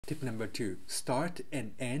Tip number 2, start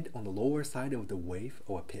and end on the lower side of the wave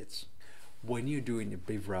or pitch. When you're doing a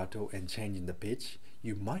vibrato and changing the pitch,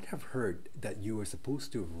 you might have heard that you are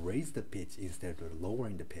supposed to raise the pitch instead of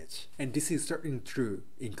lowering the pitch. And this is certainly true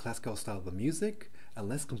in classical style of music,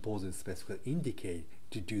 unless composers specifically indicate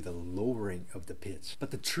to do the lowering of the pitch.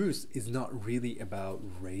 But the truth is not really about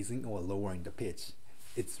raising or lowering the pitch.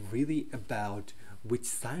 It's really about which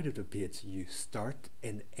side of the pitch you start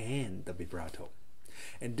and end the vibrato.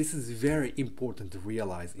 And this is very important to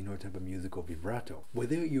realize in order to have a musical vibrato.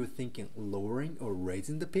 Whether you're thinking lowering or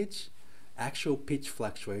raising the pitch, actual pitch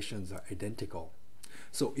fluctuations are identical.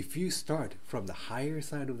 So if you start from the higher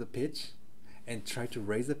side of the pitch and try to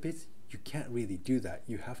raise the pitch, you can't really do that.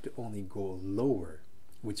 You have to only go lower,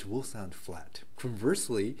 which will sound flat.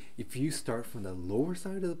 Conversely, if you start from the lower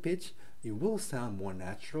side of the pitch, it will sound more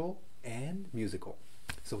natural and musical.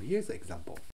 So here's an example.